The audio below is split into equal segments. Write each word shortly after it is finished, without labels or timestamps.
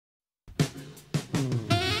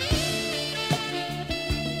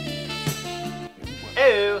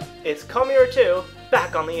It's Commuter2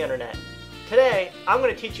 back on the internet. Today, I'm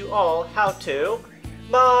going to teach you all how to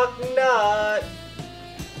Mark Nut.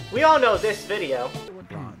 We all know this video.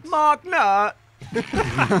 Mark Nut.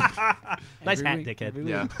 Nice hat, dickhead.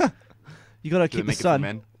 Yeah. You gotta keep the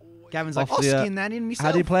sun. Gavin's like, Off I'll the, skin that in myself.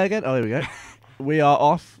 How do you play again? Oh, here we go. We are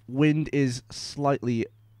off. Wind is slightly.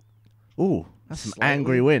 Ooh, that's some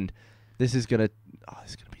angry wind. This is gonna. Oh,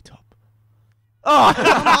 this is gonna be top. Oh,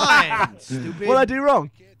 Come on, stupid. what did I do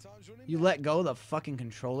wrong? You let go of the fucking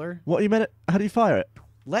controller? What you meant? How do you fire it?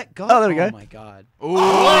 Let go. Oh, there we go. Oh my god.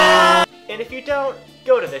 And if you don't,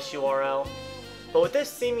 go to this URL. But with this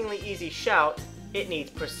seemingly easy shout, it needs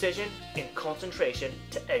precision and concentration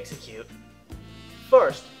to execute.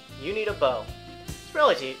 First, you need a bow. It's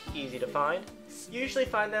relatively easy to find. You usually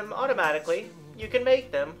find them automatically. You can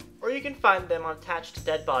make them, or you can find them attached to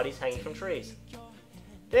dead bodies hanging from trees.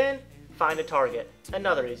 Then, find a target,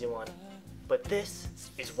 another easy one. But this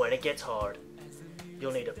is when it gets hard.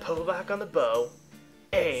 You'll need to pull back on the bow,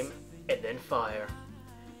 aim, and then fire.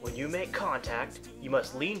 When you make contact, you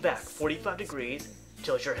must lean back 45 degrees,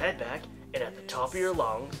 tilt your head back, and at the top of your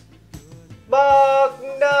lungs, Mark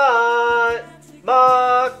Nut!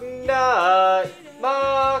 Mark Nut!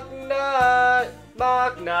 Mark Nut!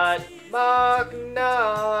 Mark Nut! Mark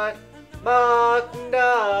Nut! Mark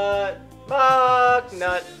Nut! Mark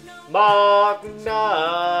Nut! Mark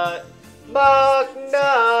Nut! Mark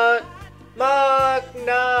Nut! Mark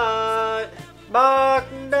Nut!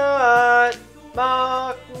 Mark Nut!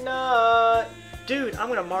 Mark Nut! Dude, I'm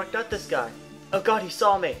gonna Mark Nut this guy. Oh god, he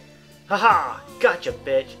saw me. Haha, gotcha,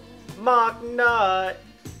 bitch. Mark Nut!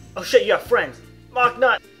 Oh shit, you have friends. Mark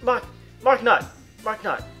Nut! Mark Nut! Mark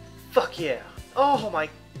Nut! Fuck yeah. Oh my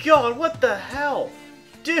god, what the hell?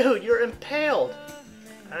 Dude, you're impaled.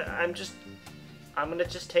 I'm gonna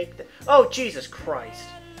just take the... Oh, Jesus Christ.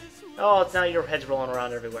 Oh, it's now your head's rolling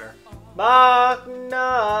around everywhere. Mark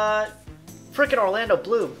Nut! Frickin' Orlando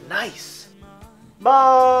Bloom, nice.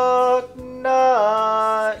 Mark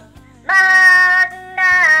Nut! Mark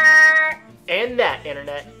Nut! And that,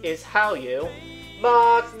 internet, is how you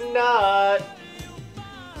Mark Nut!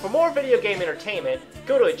 For more video game entertainment,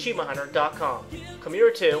 go to achievementhunter.com.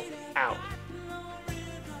 Commuter2, out.